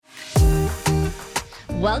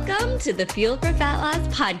Welcome to the Fuel for Fat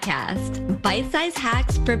Loss podcast, bite-sized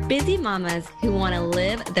hacks for busy mamas who want to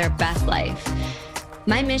live their best life.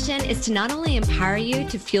 My mission is to not only empower you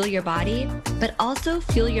to fuel your body, but also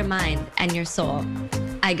fuel your mind and your soul.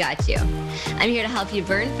 I got you. I'm here to help you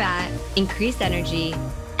burn fat, increase energy,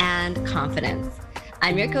 and confidence.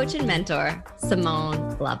 I'm your coach and mentor,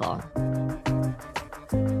 Simone Lovell.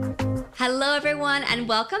 Hello, everyone, and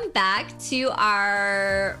welcome back to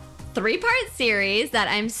our three-part series that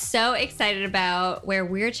I'm so excited about, where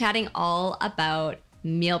we're chatting all about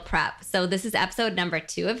meal prep. So this is episode number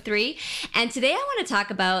 2 of 3. And today I want to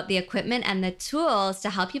talk about the equipment and the tools to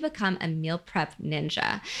help you become a meal prep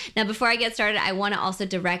ninja. Now, before I get started, I want to also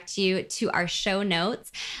direct you to our show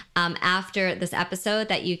notes after this episode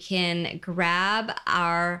that you can grab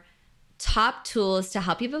our top tools to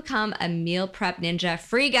help you become a meal prep ninja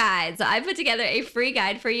free guide. So I put together a free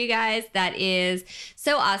guide for you guys that is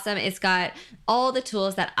so awesome. It's got all the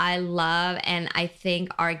tools that I love and I think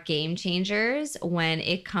are game changers when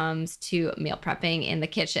it comes to meal prepping in the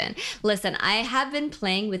kitchen. Listen, I have been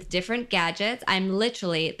playing with different gadgets. I'm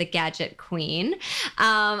literally the gadget queen.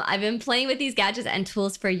 I've been playing with these gadgets and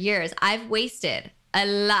tools for years. I've wasted a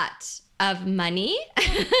lot of money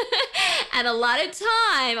and a lot of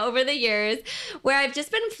time over the years where I've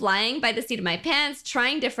just been flying by the seat of my pants,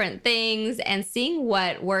 trying different things and seeing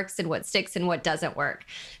what works and what sticks and what doesn't work.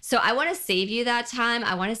 So I want to save you that time.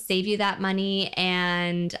 I want to save you that money.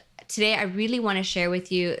 And today I really want to share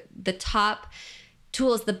with you the top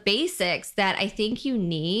tools, the basics that I think you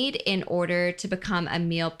need in order to become a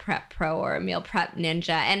meal prep pro or a meal prep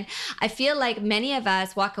ninja. And I feel like many of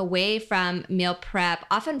us walk away from meal prep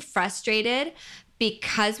often frustrated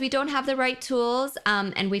because we don't have the right tools,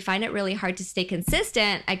 and we find it really hard to stay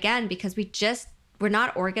consistent, again, because we're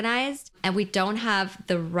not organized and we don't have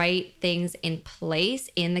the right things in place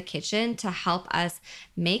in the kitchen to help us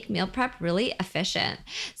make meal prep really efficient.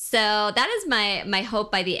 So that is my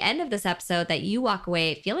hope by the end of this episode, that you walk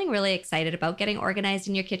away feeling really excited about getting organized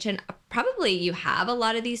in your kitchen. Probably you have a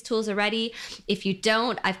lot of these tools already. If you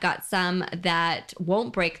don't, I've got some that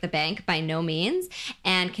won't break the bank by no means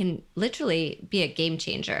and can literally be a game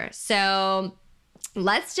changer. So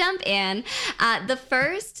let's jump in. The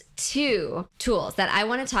first 2 tools that I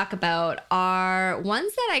want to talk about are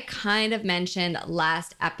ones that I kind of mentioned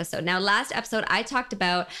last episode. Now, last episode, I talked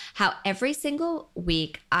about how every single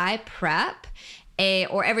week I prep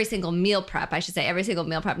or every single meal prep, I should say, every single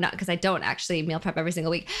meal prep, not because I don't actually meal prep every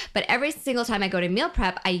single week, but every single time I go to meal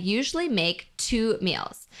prep, I usually make 2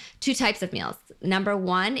 meals, 2 types of meals. Number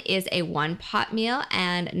 1 is a one-pot meal,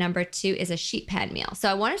 and number 2 is a sheet pan meal. So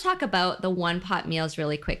I want to talk about the one-pot meals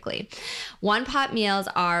really quickly. One-pot meals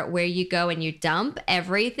are where you go and you dump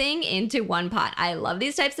everything into one pot. I love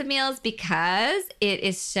these types of meals because it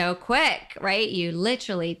is so quick, right? You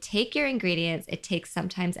literally take your ingredients. It takes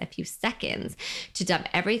sometimes a few seconds to dump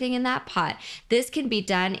everything in that pot. This can be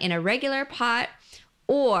done in a regular pot,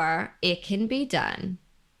 or it can be done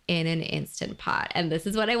in an Instant Pot. And this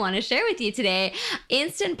is what I want to share with you today.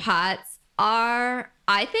 Instant Pots are,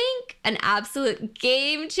 I think, an absolute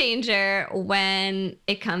game changer when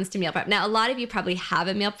it comes to meal prep. Now, a lot of you probably have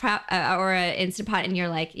a meal prep or an Instant Pot and you're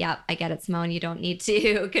like, yeah, I get it, Simone, you don't need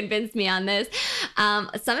to convince me on this.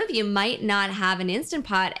 Some of you might not have an Instant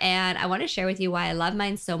Pot, and I want to share with you why I love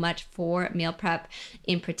mine so much for meal prep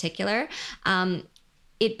in particular.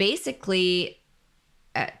 It basically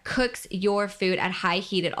cooks your food at high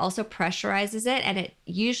heat. It also pressurizes it, and it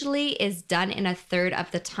usually is done in a third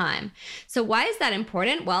of the time. So why is that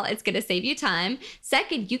important? Well, it's going to save you time.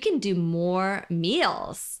 Second, you can do more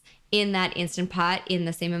meals in that Instant Pot in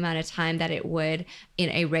the same amount of time that it would in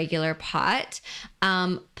a regular pot.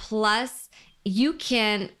 Plus, you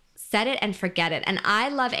can set it and forget it. And I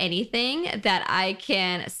love anything that I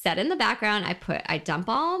can set in the background. I dump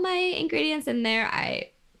all my ingredients in there. I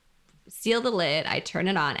seal the lid, I turn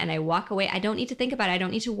it on, and I walk away. I don't need to think about it. I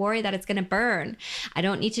don't need to worry that it's going to burn. I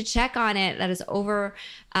don't need to check on it that it's over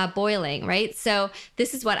boiling, right? So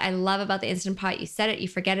this is what I love about the Instant Pot. You set it, you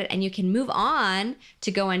forget it, and you can move on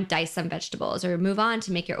to go and dice some vegetables, or move on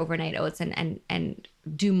to make your overnight oats and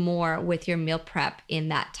do more with your meal prep in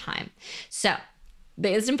that time. So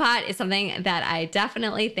the Instant Pot is something that I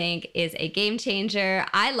definitely think is a game changer.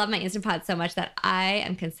 I love my Instant Pot so much that I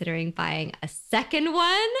am considering buying a second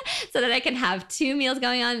one so that I can have 2 meals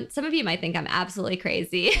going on. Some of you might think I'm absolutely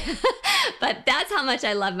crazy, but that's how much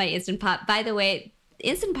I love my Instant Pot. By the way,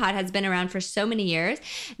 Instant Pot has been around for so many years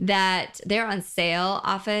that they're on sale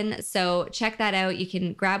often. So check that out. You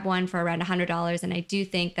can grab one for around $100. And I do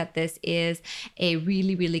think that this is a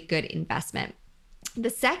really, really good investment. The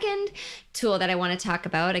second tool that I want to talk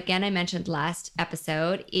about, again, I mentioned last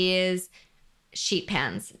episode, is sheet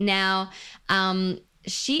pans. Now,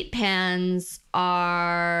 sheet pans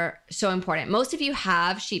are so important. Most of you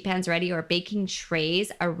have sheet pans ready or baking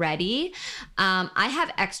trays already. I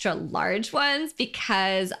have extra large ones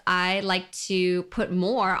because I like to put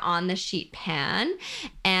more on the sheet pan.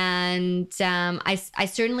 And I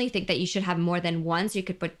certainly think that you should have more than one. So you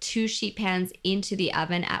could put 2 sheet pans into the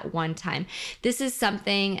oven at one time. This is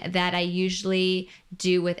something that I usually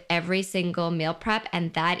do with every single meal prep,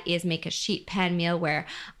 and that is make a sheet pan meal where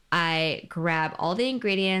I grab all the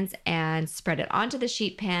ingredients and spread it onto the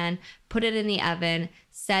sheet pan, put it in the oven,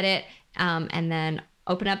 set it, and then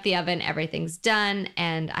open up the oven. Everything's done,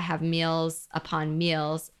 and I have meals upon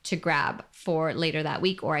meals to grab for later that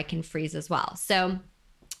week, or I can freeze as well. So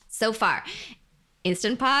far,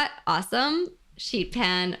 Instant Pot, awesome. Sheet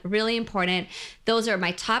pan, really important. Those are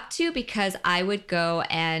my top 2 because I would go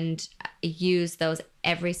and use those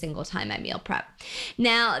every single time I meal prep.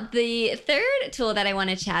 Now, the third tool that I want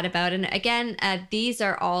to chat about, and again, these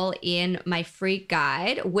are all in my free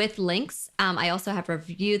guide with links. I also have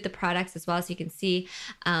reviewed the products as well, so you can see,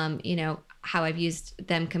 how I've used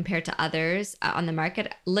them compared to others on the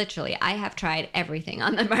market. Literally, I have tried everything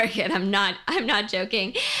on the market. I'm not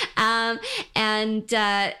joking. I'm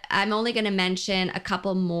only going to mention a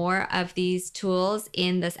couple more of these tools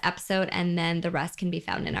in this episode, and then the rest can be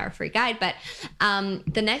found in our free guide. But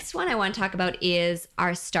the next one I want to talk about is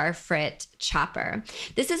our Starfrit chopper.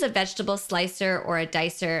 This is a vegetable slicer or a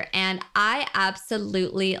dicer, and I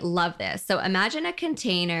absolutely love this. So imagine a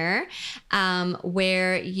container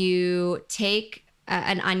where you take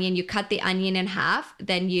an onion, you cut the onion in half,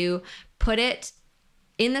 then you put it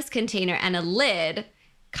in this container, and a lid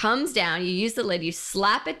comes down. You use the lid, you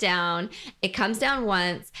slap it down, it comes down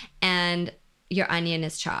once, and your onion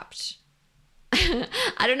is chopped.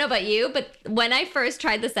 I don't know about you, but when I first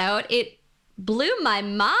tried this out, it blew my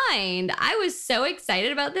mind. I was so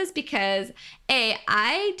excited about this because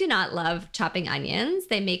I do not love chopping onions.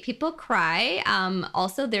 They make people cry.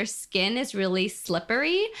 Also, their skin is really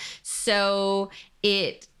slippery, so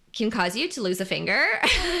it can cause you to lose a finger,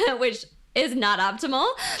 which is not optimal.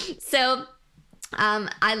 So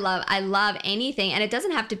I love anything, and it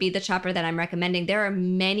doesn't have to be the chopper that I'm recommending. There are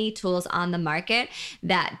many tools on the market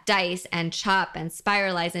that dice and chop and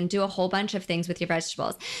spiralize and do a whole bunch of things with your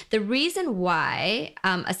vegetables. The reason why,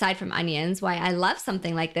 aside from onions, why I love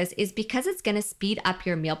something like this is because it's going to speed up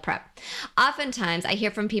your meal prep. Oftentimes I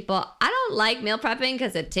hear from people, I don't like meal prepping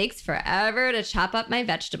because it takes forever to chop up my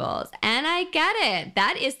vegetables. And I get it.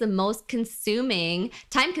 That is the most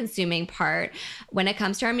time consuming part when it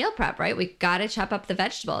comes to our meal prep, right? We got to chop up the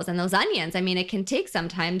vegetables and those onions. I mean, it can take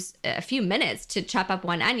sometimes a few minutes to chop up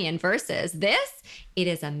one onion versus this, it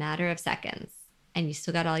is a matter of seconds. And you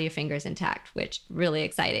still got all your fingers intact, which really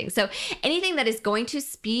exciting. So anything that is going to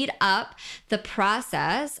speed up the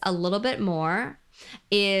process a little bit more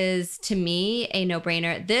is, to me, a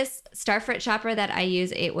no-brainer. This Starfrit chopper that I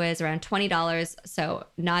use, it was around $20, so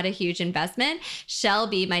not a huge investment.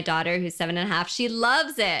 Shelby, my daughter, who's 7.5, she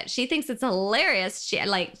loves it. She thinks it's hilarious.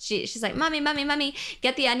 She's like, mommy,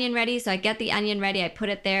 get the onion ready. So I get the onion ready, I put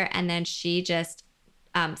it there, and then she just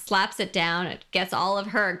slaps it down. It gets all of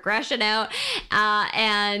her aggression out.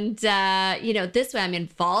 This way I'm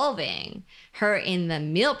involving her in the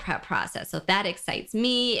meal prep process. So that excites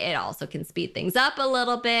me. It also can speed things up a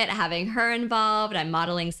little bit, having her involved. I'm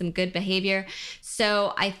modeling some good behavior.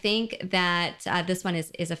 So I think that this one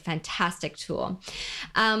is a fantastic tool.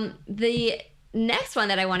 The next one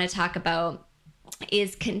that I want to talk about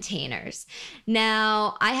is containers.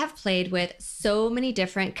 Now, I have played with so many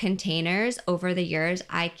different containers over the years.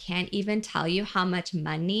 I can't even tell you how much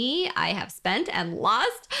money I have spent and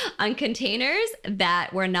lost on containers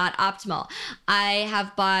that were not optimal. I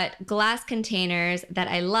have bought glass containers that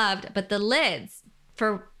I loved, but the lids,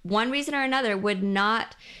 for one reason or another, would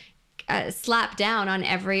not slap down on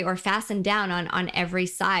fasten down on every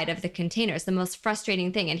side of the container. It's the most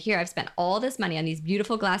frustrating thing. And here I've spent all this money on these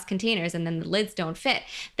beautiful glass containers and then the lids don't fit.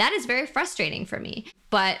 That is very frustrating for me.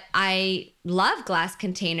 But I love glass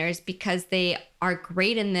containers because they are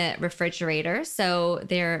great in the refrigerator. So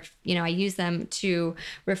I use them to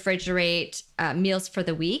refrigerate meals for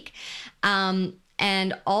the week.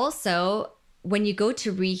 And also, when you go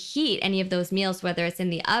to reheat any of those meals, whether it's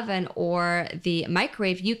in the oven or the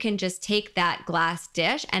microwave, you can just take that glass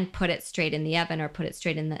dish and put it straight in the oven or put it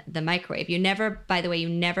straight in the microwave. You never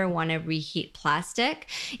want to reheat plastic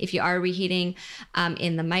if you are reheating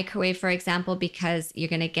in the microwave, for example, because you're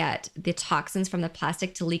going to get the toxins from the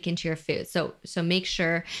plastic to leak into your food. So make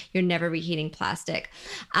sure you're never reheating plastic.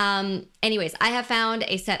 Anyways, I have found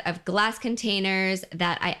a set of glass containers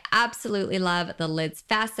that I absolutely love. The lids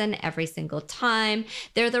fasten every single time.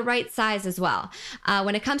 They're the right size as well.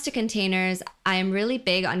 When it comes to containers, I am really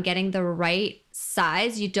big on getting the right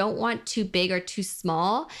size. You don't want too big or too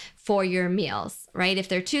small for your meals, right? If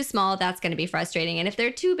they're too small, that's going to be frustrating. And if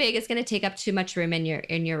they're too big, it's going to take up too much room in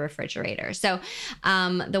your refrigerator. So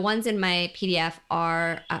the ones in my PDF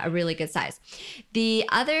are a really good size. The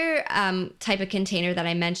other type of container that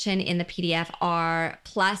I mentioned in the PDF are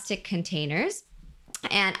plastic containers.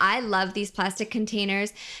 And I love these plastic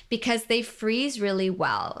containers because they freeze really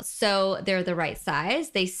well. So they're the right size.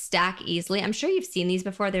 They stack easily. I'm sure you've seen these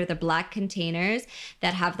before. They're the black containers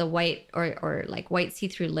that have the white or like white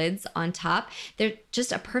see-through lids on top. They're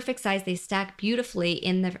just a perfect size. They stack beautifully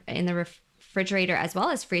in the refrigerator as well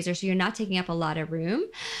as freezer, so you're not taking up a lot of room.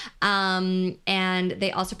 And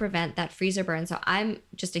they also prevent that freezer burn. So I'm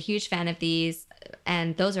just a huge fan of these.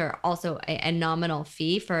 And those are also a nominal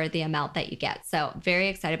fee for the amount that you get. So very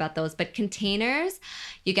excited about those. But containers,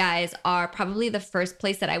 you guys, are probably the first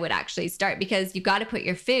place that I would actually start, because you got to put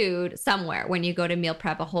your food somewhere when you go to meal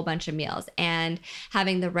prep a whole bunch of meals. And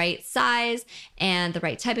having the right size and the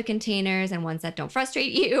right type of containers and ones that don't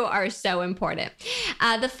frustrate you are so important.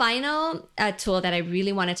 The final tool that I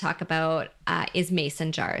really want to talk about is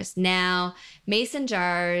mason jars. Now, mason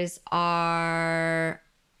jars are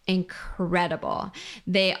incredible.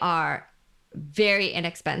 They are very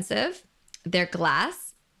inexpensive. They're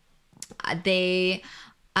glass. They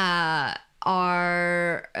come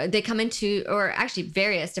in two, or actually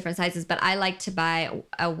various different sizes, but I like to buy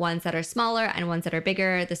ones that are smaller and ones that are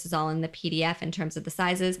bigger. This is all in the PDF in terms of the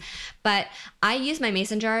sizes. But I use my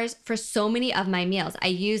mason jars for so many of my meals. I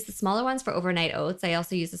use the smaller ones for overnight oats. I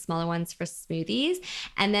also use the smaller ones for smoothies.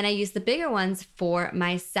 And then I use the bigger ones for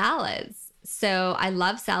my salads. So I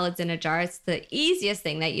love salads in a jar. It's the easiest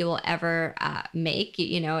thing that you will ever make.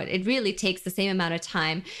 You know, it really takes the same amount of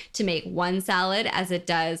time to make one salad as it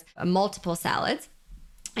does multiple salads.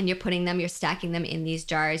 And you're stacking them in these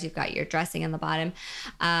jars. You've got your dressing on the bottom.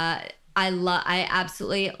 I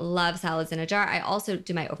absolutely love salads in a jar. I also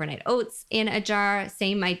do my overnight oats in a jar.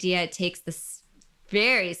 Same idea. It takes this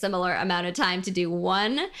very similar amount of time to do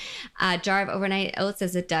one jar of overnight oats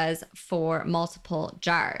as it does for multiple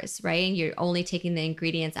jars, right? And you're only taking the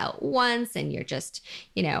ingredients out once, and you're just,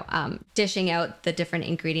 dishing out the different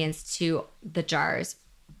ingredients to the jars.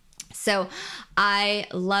 So I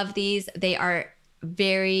love these. They are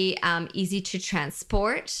very easy to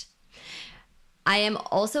transport. I am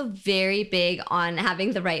also very big on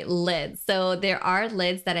having the right lid. So there are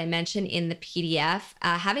lids that I mentioned in the PDF.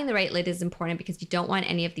 Having the right lid is important because you don't want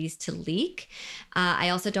any of these to leak. I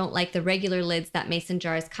also don't like the regular lids that mason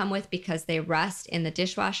jars come with because they rust in the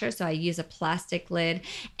dishwasher. So I use a plastic lid,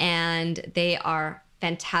 and they are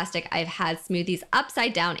fantastic. I've had smoothies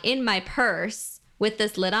upside down in my purse with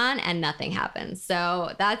this lid on, and nothing happens.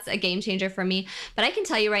 So that's a game changer for me. But I can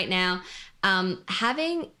tell you right now,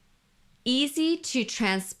 having easy to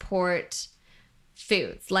transport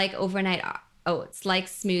foods like overnight oats, like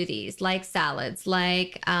smoothies, like salads,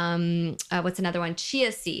 like what's another one?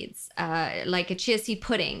 Chia seeds, like a chia seed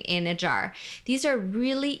pudding in a jar. These are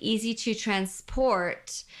really easy to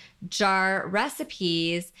transport jar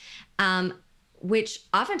recipes, which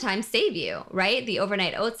oftentimes save you, right? The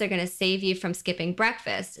overnight oats are going to save you from skipping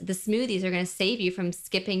breakfast. The smoothies are going to save you from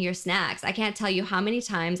skipping your snacks. I can't tell you how many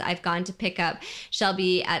times I've gone to pick up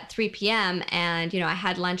Shelby at 3 p.m. and, I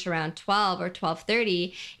had lunch around 12 or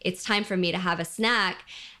 12:30. It's time for me to have a snack.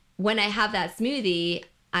 When I have that smoothie,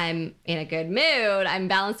 I'm in a good mood. I'm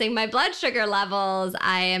balancing my blood sugar levels.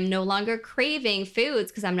 I am no longer craving foods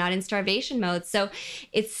because I'm not in starvation mode. So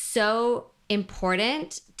it's so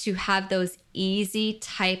important to have those easy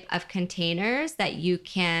type of containers that you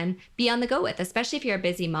can be on the go with, especially if you're a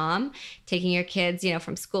busy mom taking your kids,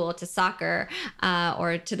 from school to soccer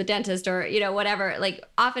or to the dentist or, whatever. Like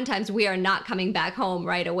oftentimes we are not coming back home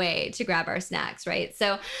right away to grab our snacks, right?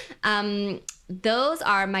 So those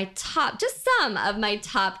are just some of my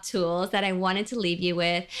top tools that I wanted to leave you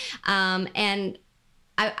with. And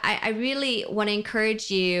I really want to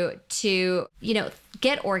encourage you to,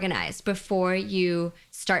 get organized before you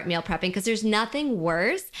start meal prepping, because there's nothing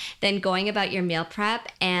worse than going about your meal prep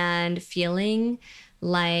and feeling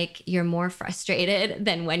like you're more frustrated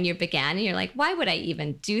than when you began. And you're like, why would I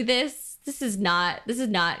even do this? This is not,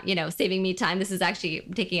 saving me time. This is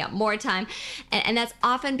actually taking up more time. And that's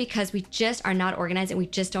often because we just are not organized and we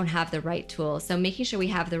just don't have the right tools. So making sure we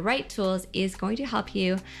have the right tools is going to help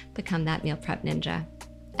you become that meal prep ninja.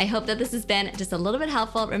 I hope that this has been just a little bit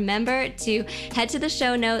helpful. Remember to head to the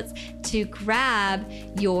show notes to grab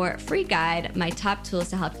your free guide, My Top Tools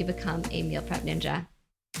to Help You Become a Meal Prep Ninja.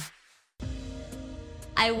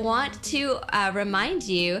 I want to remind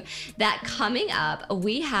you that coming up,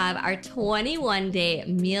 we have our 21-day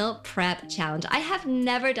meal prep challenge. I have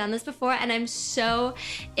never done this before, and I'm so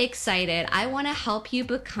excited. I want to help you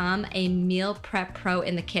become a meal prep pro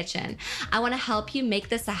in the kitchen. I want to help you make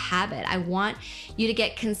this a habit. I want you to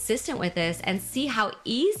get consistent with this and see how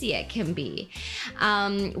easy it can be.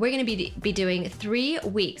 We're going to be doing 3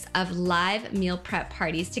 weeks of live meal prep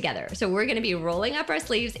parties together. So we're going to be rolling up our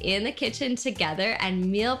sleeves in the kitchen together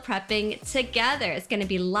and meal prepping together. It's going to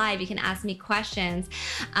be live. You can ask me questions,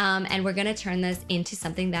 and we're going to turn this into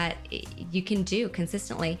something that you can do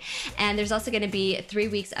consistently. And there's also going to be 3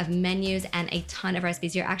 weeks of menus and a ton of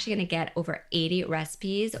recipes. You're actually going to get over 80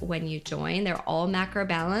 recipes when you join. They're all macro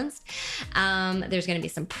balanced. There's going to be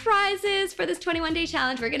some prizes for this 21-day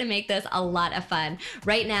challenge. We're going to make this a lot of fun.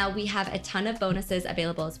 Right now, we have a ton of bonuses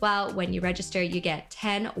available as well. When you register, you get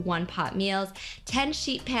 10 one-pot meals, 10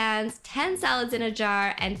 sheet pans, 10 salads in a jar,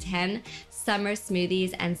 and 10 summer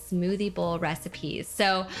smoothies and smoothie bowl recipes.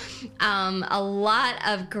 So a lot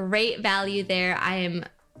of great value there. I am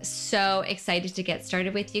so excited to get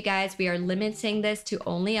started with you guys. We are limiting this to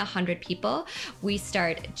only 100 people. We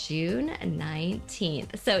start June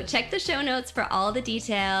 19th. So check the show notes for all the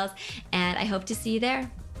details, and I hope to see you there.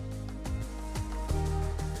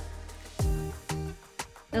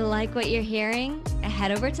 Like what you're hearing?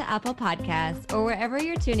 Head over to Apple Podcasts or wherever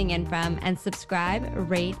you're tuning in from and subscribe,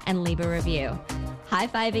 rate, and leave a review.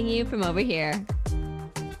 High-fiving you from over here.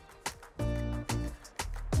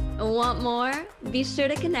 Want more? Be sure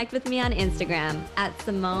to connect with me on Instagram at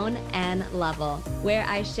SimoneNLevel, where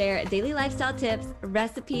I share daily lifestyle tips,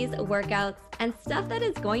 recipes, workouts, and stuff that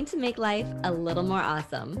is going to make life a little more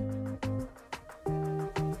awesome.